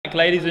back,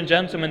 ladies and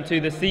gentlemen,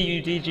 to the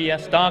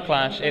CUDGS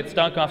StarClash. It's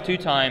StarCraft 2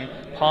 time,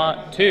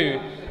 part 2.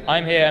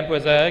 I'm here, Emperor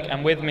Zerg,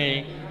 and with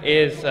me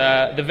is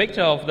the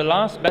victor of the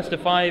last best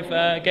of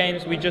 5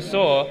 games we just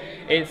saw.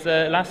 It's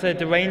Lasse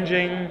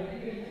Deranging.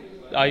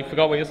 I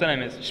forgot what your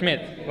surname is.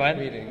 Schmidt, right?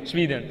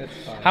 Schmieden.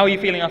 How are you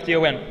feeling after your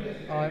win?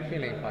 Oh, I'm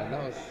feeling fine.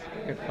 That was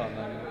good fun.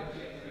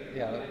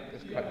 Yeah,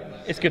 it's quite good.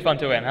 It's good fun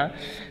to win, huh?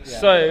 Yeah.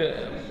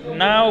 So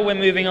now we're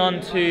moving on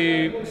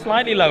to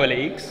slightly lower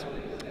leagues.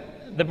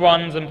 The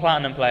bronze and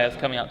platinum players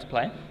coming up to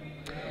play.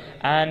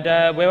 And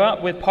we're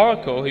up with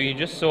Poracle, who you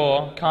just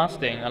saw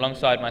casting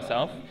alongside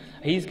myself.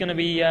 He's going to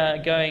be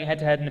going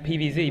head-to-head in the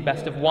PvZ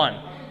best of 1.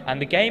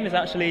 And the game is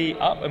actually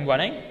up and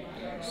running.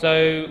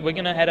 So we're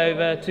going to head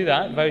over to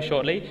that very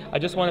shortly. I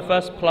just want to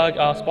first plug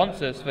our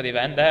sponsors for the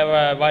event.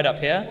 They're right up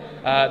here.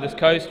 There's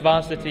Kaos,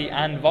 Varsity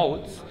and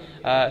Volts.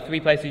 3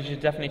 places you should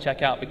definitely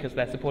check out because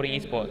they're supporting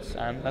esports.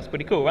 And that's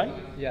pretty cool, right?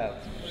 Yeah.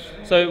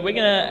 So we're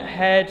going to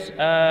head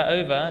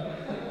over,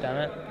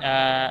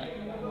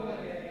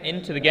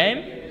 into the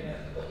game.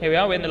 Here we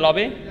are, we're in the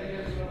lobby.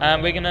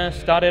 And we're going to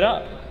start it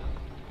up.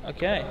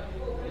 Okay.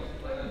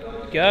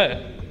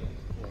 Go.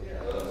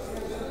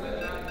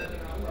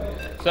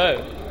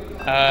 So,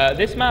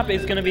 this map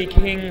is going to be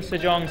King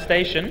Sejong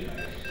Station.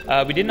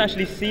 We didn't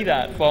actually see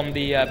that from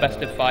the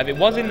best of 5. It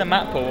was in the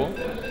map pool.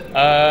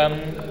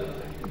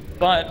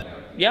 But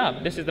yeah,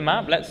 this is the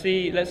map. Let's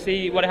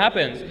see what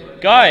happens.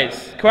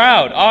 Guys,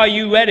 crowd, are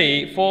you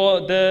ready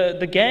for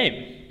the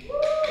game?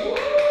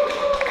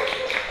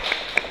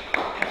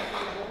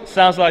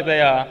 Sounds like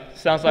they are.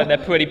 Sounds like they're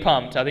pretty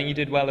pumped. I think you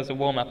did well as a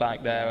warm-up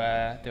act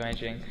there,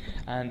 Deranging.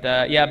 And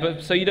yeah,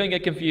 but so you don't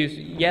get confused,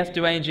 yes,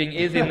 Deranging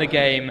is in the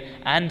game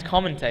and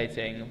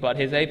commentating, but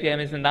his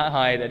APM isn't that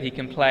high that he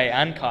can play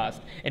and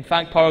cast. In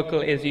fact,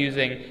 Poracle is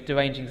using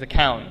Deranging's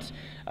account.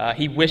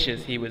 He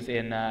wishes he was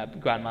in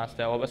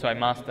Grandmaster, or sorry,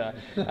 Master.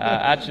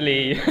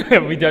 Actually,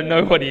 we don't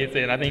know what he is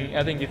in. I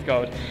think he's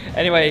gold.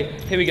 Anyway,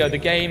 here we go. The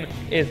game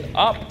is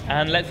up,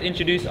 and let's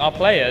introduce our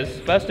players.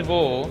 First of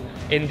all,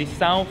 in the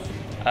south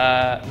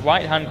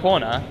right-hand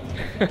corner,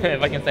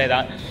 if I can say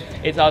that,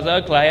 it's our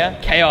Zerg player,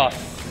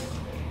 Kaos.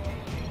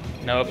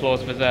 No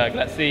applause for Zerg.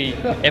 Let's see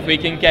if we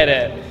can get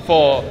it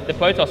for the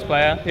Protoss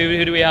player.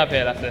 Who do we have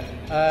here, Lasse?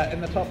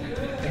 In the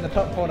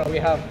top corner we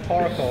have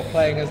Poracle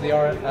playing as the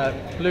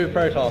blue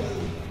Protoss.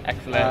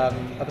 Excellent.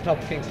 At the top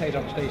of King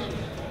Sejong Station.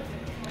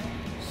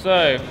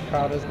 So the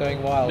crowd is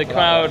going wild. The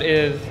crowd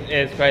is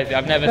crazy.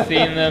 I've never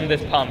seen them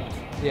this pumped.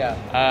 Yeah.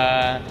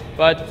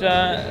 But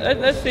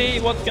let's see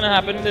what's going to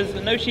happen. There's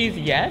no cheese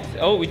yet.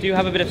 Oh, we do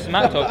have a bit of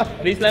smack talk.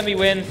 Please let me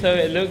win. So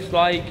it looks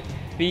like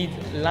beat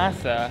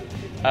Lasse.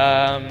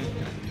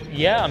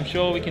 Yeah, I'm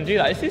sure we can do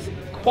that. This is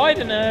quite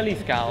an early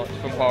scout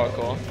from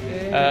Poracle.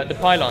 The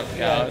Pylon scout.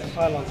 Yeah, it's a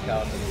Pylon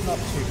scout. It's not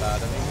too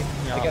bad. I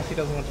mean, no. I guess he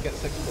doesn't want to get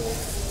 6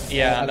 pool.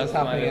 Yeah, that's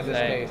happening in this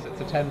case.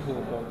 It's a 10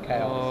 pool for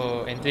Kaos.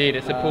 Oh, indeed,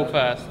 it's a pool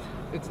first.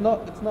 It's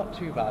not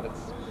too bad.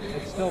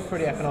 It's still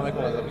pretty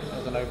economical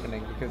as an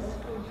opening because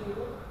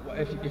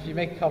if you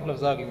make a couple of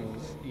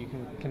Zerglings, you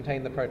can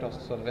contain the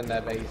Protoss sort of in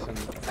their base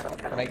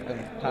and make them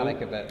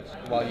panic a bit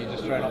while you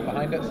just drone off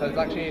behind it. So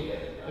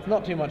it's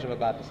not too much of a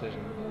bad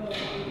decision.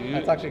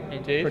 It's actually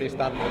pretty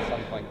standard at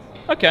some points.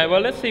 Okay,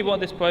 well let's see what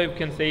this probe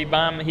can see.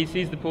 Bam, he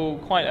sees the pool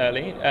quite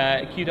early,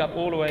 queued up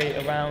all the way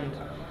around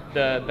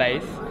the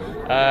base.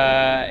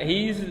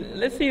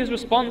 Let's see his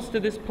response to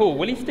this pool.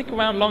 Will he stick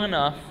around long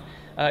enough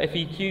if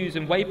he queues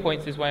and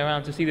waypoints his way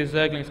around to see the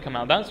Zerglings come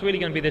out? That's really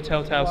going to be the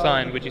telltale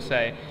sign, would you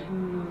say?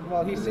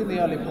 Well, he's seen the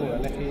early pool,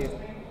 and if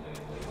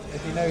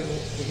he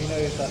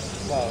knows that,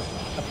 well,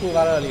 a pool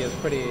that early is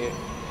pretty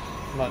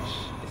much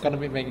going to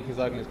be making his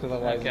Zerglings, because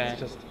otherwise it's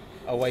just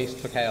a waste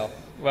for Kaos.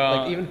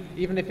 Well, like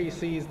even if he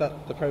sees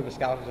that the probe is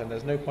scouted him,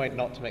 there's no point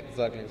not to make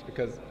the Zerglings,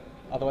 because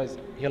otherwise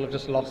he'll have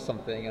just lost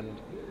something. And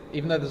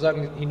even though the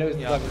Zerglings, he knows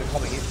the Zerglings are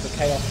coming, the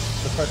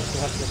Kaos, the Protoss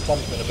will have to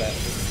respond to it a bit.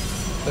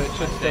 So it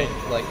should still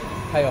like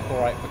pay off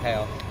all right for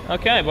Kaos.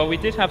 Okay, well we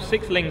did have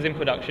 6 Lings in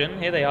production.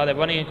 Here they are. They're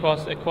running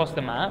across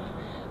the map.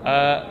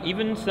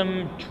 Even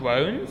some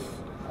drones.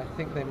 I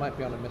think they might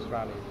be on a miss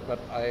rally, but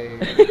I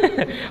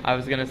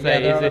was going to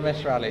say, they're on a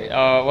miss rally.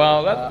 Oh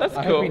well, that's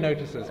cool. I hope he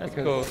notices. That's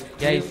cool.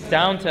 Yeah, he's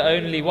down to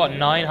only what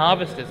 9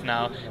 harvesters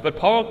now. But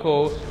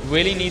Poracle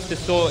really needs to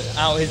sort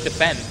out his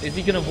defense. Is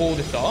he going to wall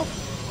this off?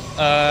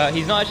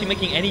 He's not actually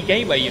making any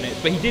gateway units,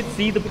 but he did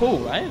see the pool,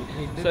 right?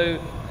 So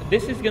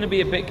this is going to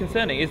be a bit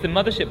concerning. Is the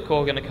mothership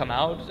core going to come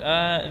out?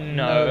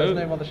 No, there's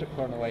no mothership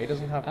core in the way. He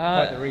doesn't have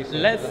quite the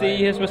resources. Let's see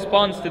his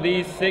response to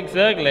these 6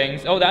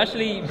 Zerglings. Oh, they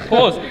actually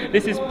pause.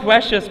 This is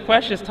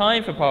precious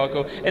time for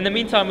Poracle. In the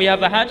meantime, we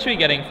have the hatchery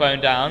getting thrown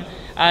down.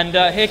 And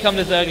here come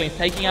the Zerglings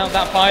taking out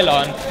that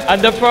pylon.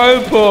 And the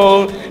pro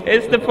pool!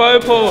 It's the pro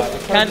pool!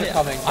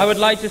 I would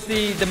like to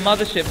see the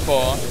mothership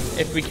core,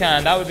 if we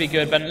can. That would be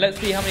good. But let's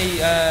see how many...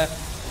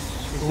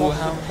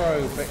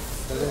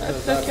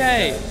 That's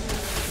okay.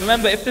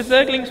 Remember, if the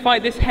Zerglings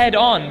fight this head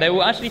on, they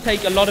will actually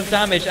take a lot of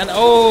damage. And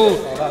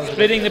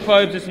splitting the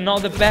probes is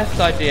not the best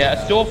idea. A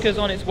Stalker's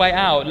on its way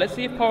out. Let's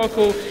see if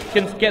Poracle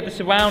can get the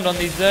surround on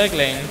these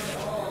Zerglings.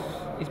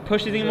 He's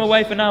pushing him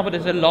away for now, but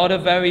there's a lot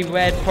of very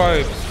red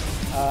probes.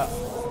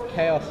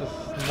 Kaos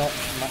is not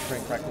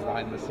macroing correctly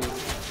behind this.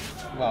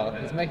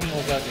 He's making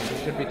more Zerglings.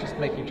 He should be just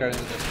making drones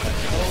at this point.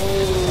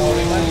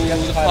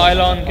 The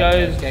pylon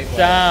goes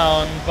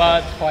down,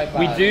 but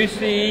we do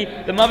see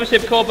the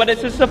mothership core, but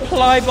it's a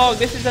supply box.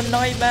 This is a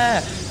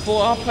nightmare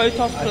for our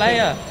Protoss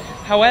player.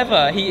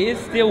 However, he is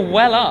still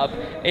well up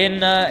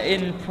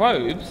in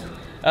probes.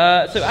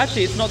 So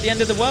actually, it's not the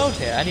end of the world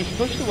here, and he's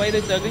pushed away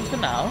those Zerglings for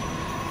now.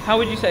 How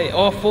would you say?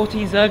 Oh,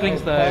 14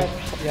 Zerglings though.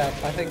 Yeah,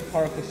 I think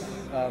Poracle's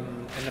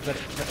in a bit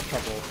of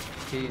trouble.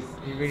 He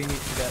really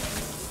needs to get...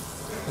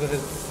 Because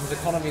his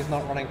economy is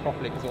not running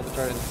properly because all the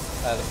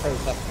drones, the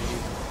probes have to be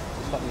used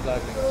to stop the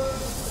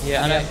Zerglings.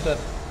 Yeah,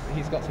 and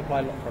he's got supply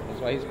lock problems.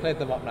 Well, he's cleared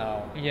them up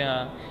now.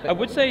 Yeah, I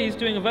would say he's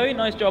doing a very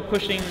nice job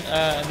pushing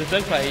the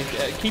Zerg player.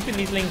 He's keeping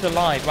these Lings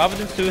alive rather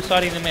than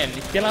suiciding them in.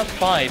 He still has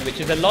 5, which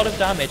is a lot of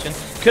damage, and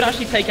could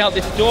actually take out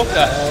this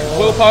Stalker.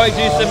 Will Poracle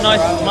do some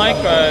nice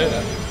micro?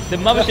 The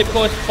mothership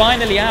core is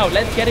finally out.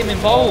 Let's get him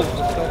involved.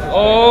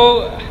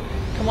 Oh,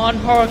 come on,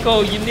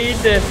 Poracle, you need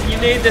this. You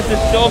need this. The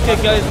Stalker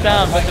goes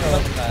down.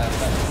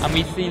 And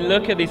we see,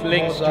 look at these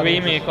Lings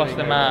streaming across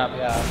the map.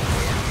 Yeah,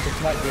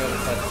 this might be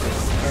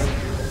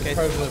the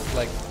probes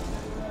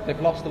are they've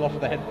lost a lot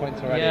of their hit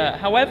points already. Yeah,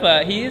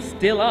 however, he is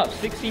still up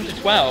 16 to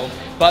 12,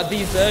 but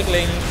these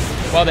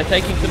Zerglings, well, they're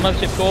taking some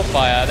mothership core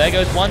fire. There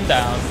goes one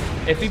down.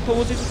 If he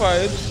pulls his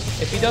probes,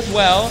 if he does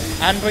well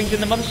and brings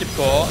in the mothership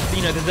core,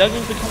 you know, the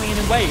Zerglings are coming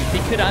in waves. He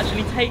could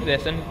actually take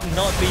this and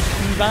not be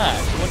too bad.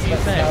 What do you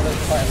think? Now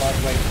there's quite a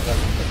large wave for them.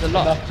 There's a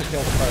lot. Enough to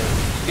kill the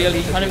probes. I feel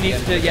he kind of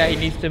needs to, he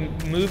needs to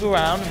move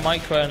around,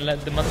 micro, and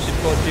let the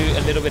mothership core do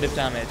a little bit of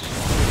damage.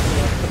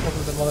 The problem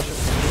with the mothership,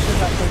 he should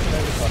have broken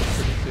overclock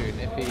pretty soon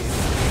if he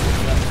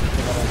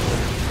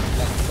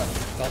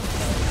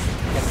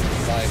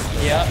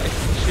yeah,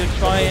 he should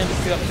try and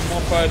pick up some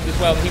more probes as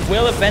well. He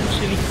will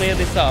eventually clear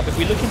this up. If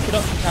we look in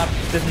production tab,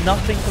 there's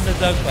nothing from the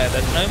Zerg player.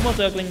 There's no more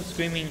Zerglings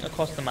screaming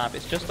across the map.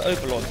 It's just the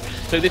Overlords.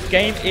 So this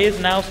game is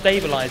now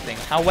stabilizing.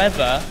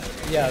 However,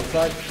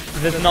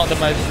 there's not the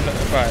most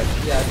probes.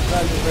 Yeah,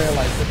 Zerg will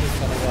realise this is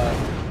going to work.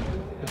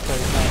 So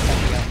he's now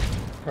sending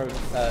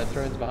out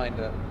drones behind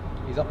it.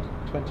 He's up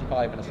to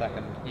 25 in a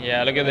second.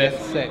 Yeah, look at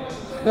this.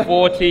 6.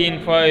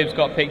 14 probes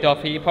got picked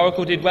off.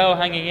 Poracle did well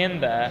hanging in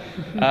there.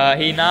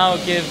 He now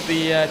gives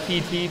the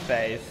TT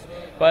phase.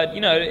 But,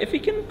 you know, if he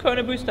can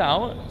chrono boost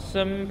out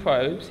some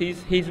probes,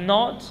 he's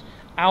not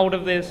out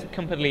of this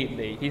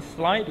completely. He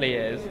slightly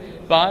is.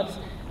 But,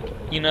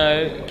 you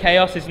know,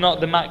 Kaos is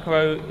not the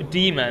macro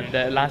demon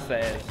that Lasse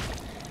is.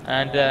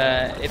 And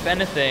if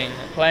anything,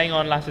 playing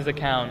on Lasse's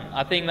account,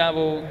 I think that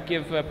will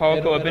give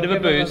Poracle a bit of a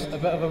boost. A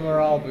bit of a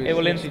morale boost. It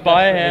will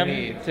inspire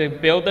him to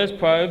build those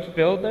probes,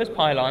 build those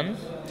pylons,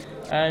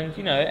 and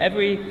you know,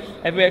 every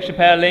extra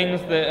pair of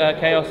Lings that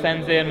Kaos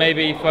sends in,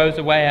 maybe throws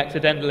away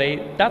accidentally.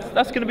 That's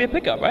going to be a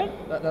pickup, right?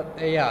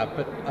 Yeah,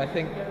 but I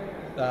think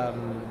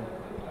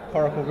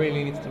Poracle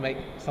really needs to make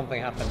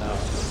something happen now.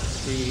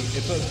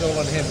 It's all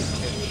on him.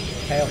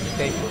 It's Kaos'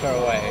 escape to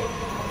throw away.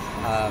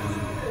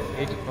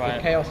 If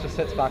Kaos just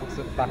sits back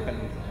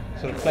and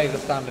sort of plays a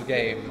standard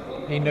game,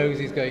 he knows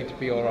he's going to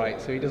be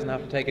alright, so he doesn't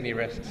have to take any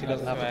risks, he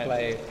doesn't have to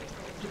play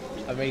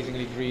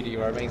amazingly greedy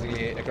or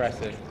amazingly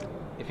aggressive.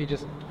 If he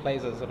just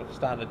plays a sort of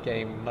standard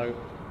game,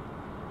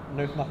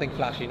 nothing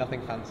flashy,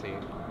 nothing fancy,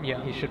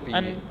 he should be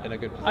in a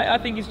good position. I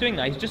think he's doing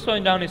that. He's just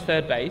slowing down his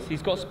third base.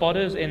 He's got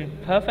spotters in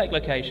perfect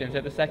locations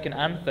at the second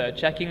and third,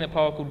 checking that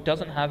Poracle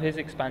doesn't have his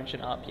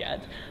expansion up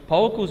yet.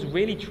 Poracle's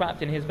really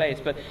trapped in his base,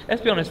 but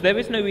let's be honest, there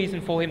is no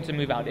reason for him to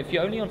move out. If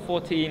you're only on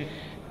 14,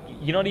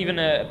 you're not even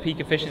at peak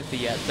efficiency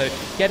yet, so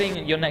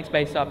getting your next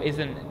base up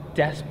isn't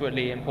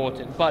desperately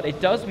important, but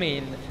it does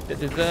mean that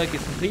the Zerg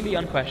is completely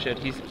unpressured.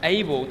 He's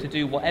able to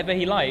do whatever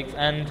he likes,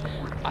 and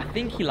I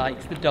think he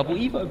likes the double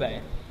Evo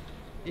bay.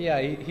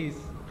 Yeah,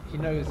 he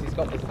knows he's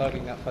got the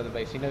Zergling outside the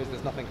base. He knows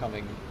there's nothing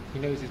coming. He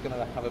knows he's going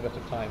to have a bit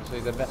of time, so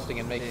he's investing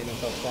in making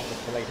himself stronger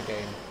for later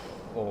game,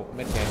 or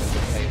mid game in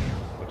this case,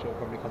 which will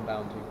probably come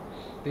down to.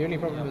 The only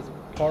problem is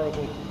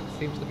Poracle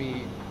seems to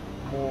be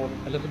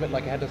a little bit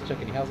like a headless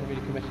chicken. He hasn't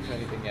really committed to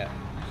anything yet.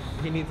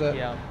 He needs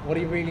what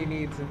he really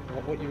needs,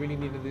 what you really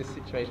need in this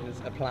situation is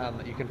a plan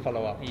that you can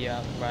follow up.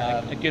 Yeah,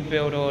 right. A good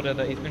build order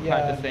that he's been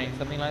practicing,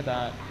 something like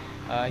that.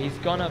 He's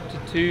gone up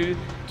to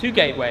two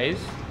gateways.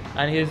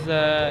 And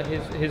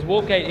his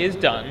warp gate is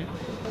done,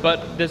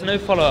 but there's no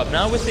follow-up.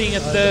 Now we're seeing a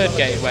third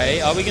gateway.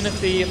 Are we going to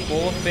see a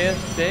fourth, fifth,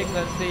 sixth?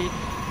 Let's see.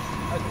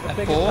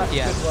 A fourth?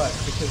 Yeah. Could work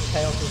because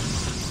Kaos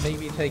is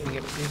maybe taking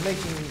it. He's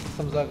making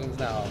some Zerglings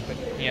now, but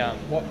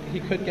what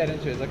he could get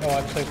into is like, oh,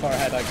 I'm so far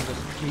ahead, I can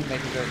just keep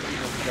making drones.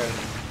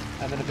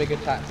 and then a big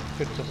attack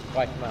could just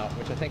wipe him out,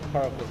 which I think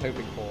Poracle was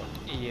hoping for.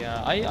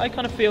 Yeah, I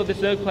kind of feel this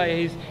Zerg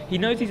player, he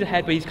knows he's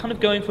ahead, but he's kind of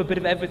going for a bit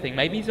of everything.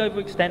 Maybe he's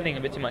overextending a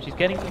bit too much. He's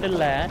getting to the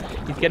lair,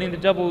 he's getting the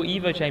double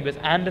Evo chambers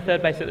and the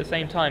third base at the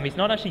same time. He's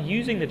not actually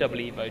using the double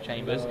Evo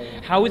chambers.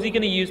 How is he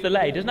going to use the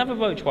lair? He doesn't have a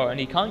Roach warrant,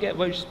 he can't get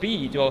Roach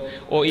speed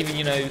or even,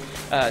 you know,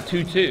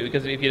 2-2,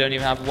 because if you don't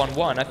even have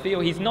 1-1. I feel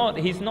he's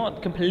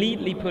not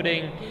completely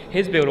putting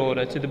his build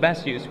order to the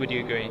best use, would you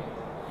agree?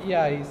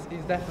 Yeah,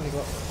 he's definitely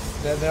got...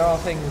 There are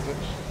things which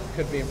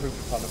could be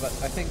improved upon, but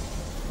I think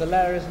the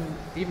lair isn't...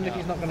 Even if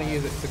he's not going to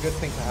use it, it's a good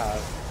thing to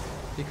have.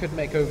 He could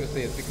make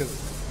overseers, because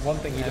one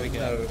thing he doesn't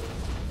know,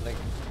 like,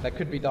 there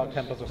could be Dark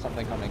Temples or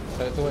something coming,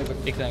 so it's always...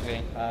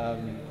 Exactly.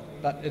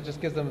 But it just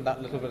gives them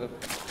that little bit of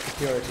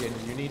security,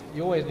 and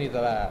you always need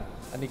the lair,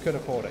 and he could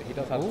afford it. He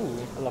does have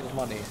a lot of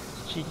money.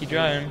 Cheeky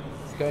drone.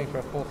 He's going for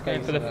a fourth base.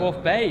 Going for the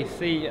fourth base.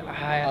 See,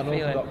 I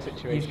feel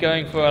it. He's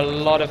going for a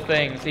lot of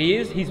things.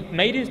 He's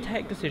made his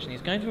tech decision.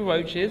 He's going for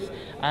Roaches,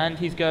 and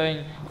he's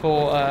going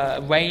for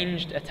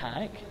ranged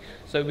attack.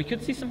 So we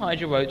could see some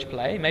Hydra Roach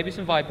play, maybe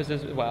some Vipers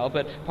as well,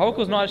 but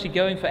Poracle's not actually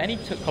going for any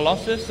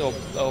Colossus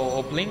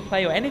or Blink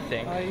play or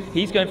anything.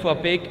 He's going for a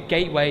big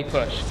gateway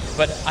push.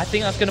 But I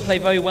think that's going to play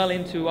very well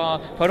into our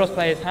Protoss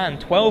player's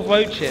hand. 12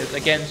 Roaches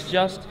against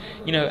just,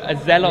 you know, a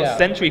Zealot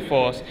Sentry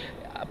Force.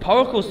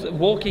 Poracle's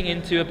walking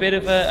into a bit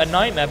of a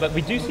nightmare, but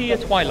we do see a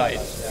Twilight.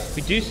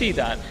 We do see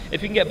that.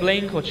 If we can get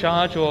Blink or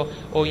Charge or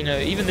you know,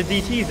 even the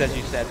DTs, as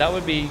you said, that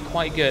would be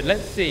quite good.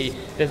 Let's see.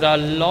 There's a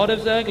lot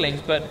of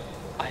Zerglings, but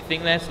I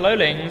think they're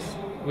Slowlings.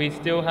 We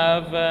still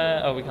have...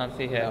 oh, we can't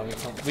see here.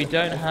 No, we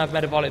don't have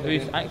Metabolic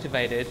Boost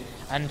activated.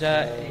 And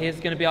here's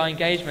going to be our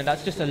engagement.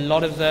 That's just a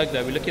lot of Zerg,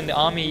 though. We're looking at the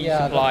army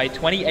supply,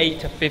 28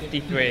 to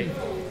 53.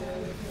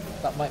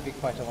 That might be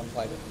quite a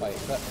one-sided fight,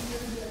 but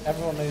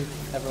everyone knows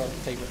everyone's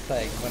favourite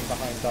saying, when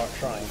behind Dark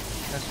Shrine.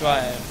 That's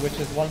right. Which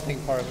is one thing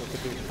Poracle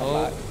could do to come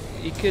back.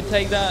 He could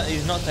take that.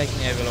 He's not taking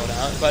the Overlord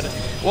out, but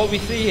what we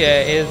see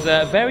here is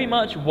very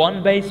much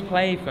one base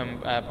play from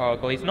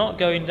Poracle. He's not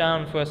going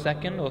down for a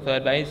second or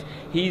third base.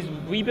 He's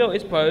rebuilt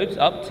his probes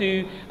up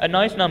to a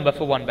nice number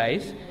for one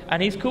base,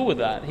 and he's cool with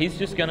that. He's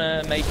just going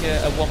to make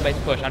a one base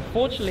push.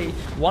 Unfortunately,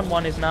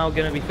 1-1 is now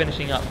going to be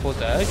finishing up for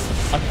Zerg.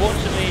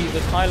 Unfortunately,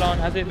 the Pylon,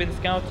 has it been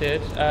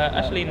scouted?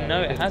 Actually,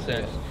 no, it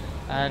hasn't.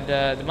 And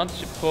the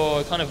Mothership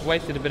Core kind of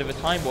wasted a bit of a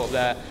time warp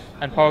there,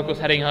 and Poracle's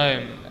heading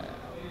home.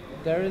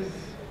 There is...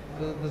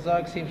 The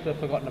Zerg seems to have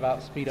forgotten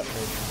about speed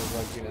upgrades for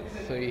Zerg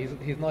units, so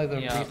he's neither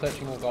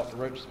researching or got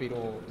Roach speed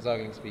or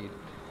Zergling speed,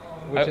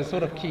 which is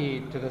sort of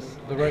key to this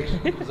the Roach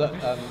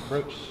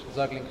Roach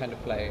Zergling kind of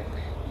play.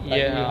 You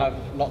have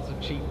lots of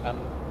cheap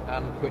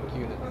and quick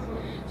units.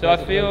 So I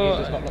feel he's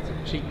just got lots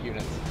of cheap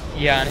units.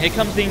 Yeah, and here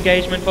comes the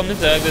engagement from the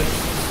Zerg. The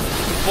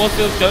force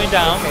field's going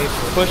down,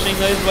 pushing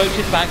those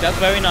Roaches back. That's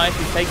very nice.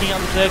 He's taking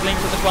out the Zerglings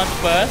at the front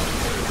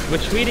first.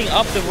 Retreating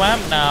up the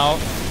ramp now.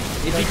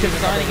 Is he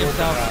consigning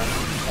himself?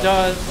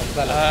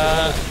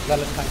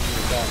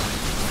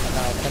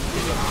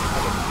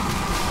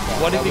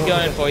 What is he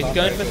going for? He's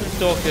going for some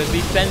Stalkers.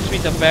 These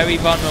sentries are very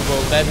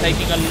vulnerable. They're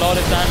taking a lot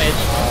of damage.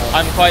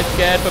 I'm quite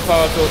scared for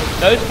Poracle.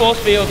 Those force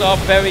fields are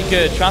very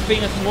good,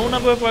 trapping a small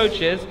number of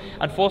Roaches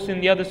and forcing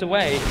the others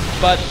away.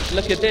 But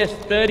look at this,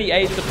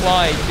 38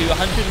 supply to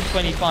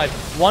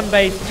 125. One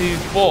base to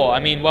 4. I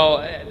mean,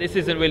 well, this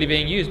isn't really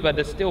being used, but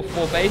there's still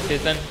 4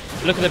 bases. And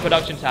look at the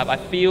production tab. I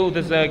feel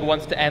the Zerg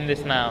wants to end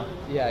this now.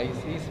 Yeah,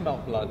 he's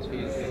smelt blood.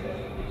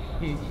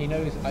 He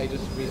knows I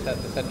just reset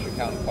the sentry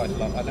count quite a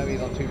lot. I know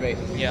he's on 2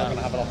 bases, he's not going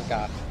to have a lot of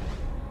gas.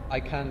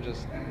 I can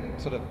just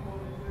sort of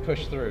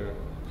push through.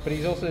 But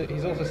he's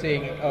also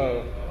seeing,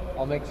 oh,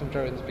 I'll make some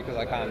drones because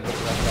I can.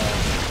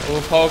 Oh,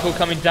 Poracle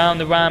coming down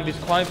the ramp is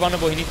quite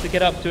vulnerable. He needs to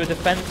get up to a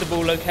defensible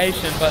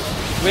location, but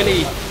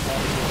really,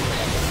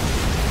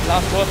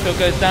 last force field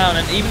goes down,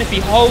 and even if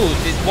he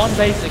holds, it's 1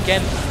 base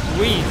against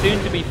 3,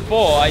 soon to be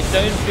 4. I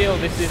don't feel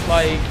this is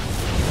like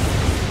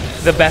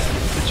the best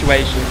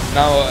situation.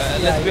 Now,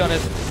 let's be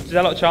honest,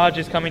 Zealot charge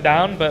is coming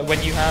down, but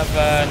when you have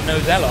no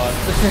Zealot,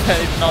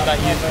 it's not that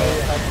useful.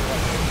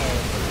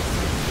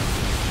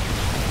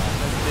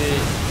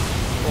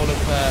 All of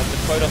the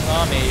Protoss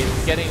army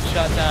is getting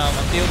shut down.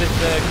 I feel this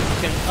Zerg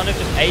can kind of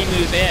just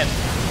A-move in.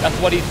 That's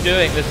what he's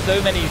doing. There's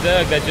so many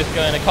Zerg, they're just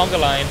going a conga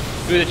line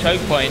through the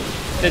choke point.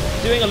 They're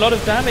doing a lot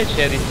of damage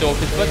here, these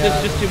Stalkers, but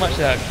there's just too much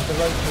Zerg. The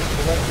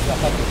roaches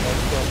are hugging those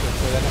Stalkers,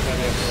 so they're not going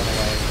to be able to run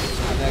away.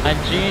 And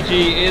GG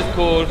is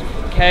called.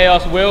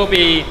 Kaos will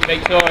be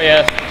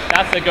victorious.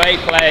 That's a great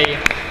play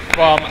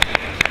from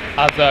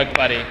our Zerg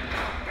buddy.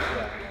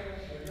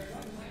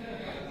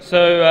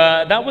 So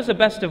that was a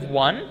best of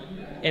 1.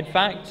 In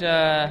fact,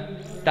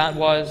 that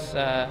was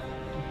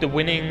the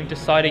winning,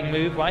 deciding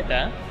move right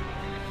there.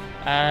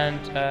 And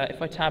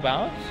if I tab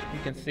out, you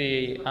can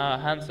see our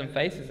handsome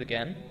faces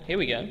again. Here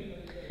we go.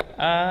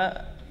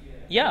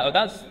 Yeah,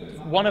 that's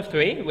 1 of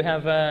 3. We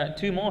have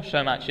 2 more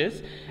show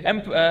matches.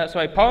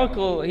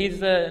 Poracle,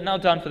 he's now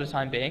done for the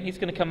time being. He's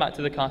going to come back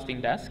to the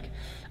casting desk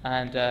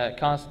and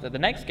cast the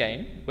next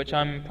game, which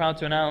I'm proud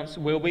to announce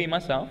will be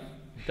myself.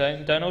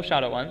 Don't all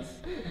shout at once.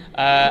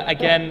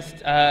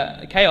 Against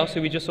Kaos,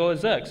 who we just saw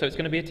as Zerg. So it's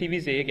going to be a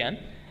TVZ again.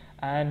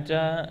 And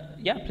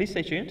yeah, please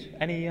stay tuned.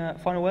 Any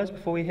final words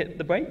before we hit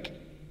the break?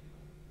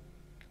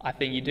 I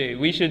think you do.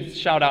 We should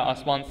shout out our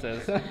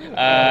sponsors.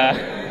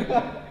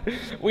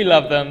 We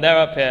love them. They're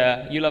up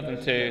here. You love them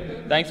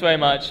too. Thanks very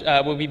much.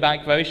 We'll be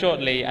back very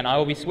shortly, and I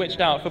will be switched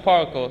out for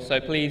Poracle.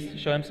 So please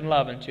show him some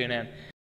love and tune in.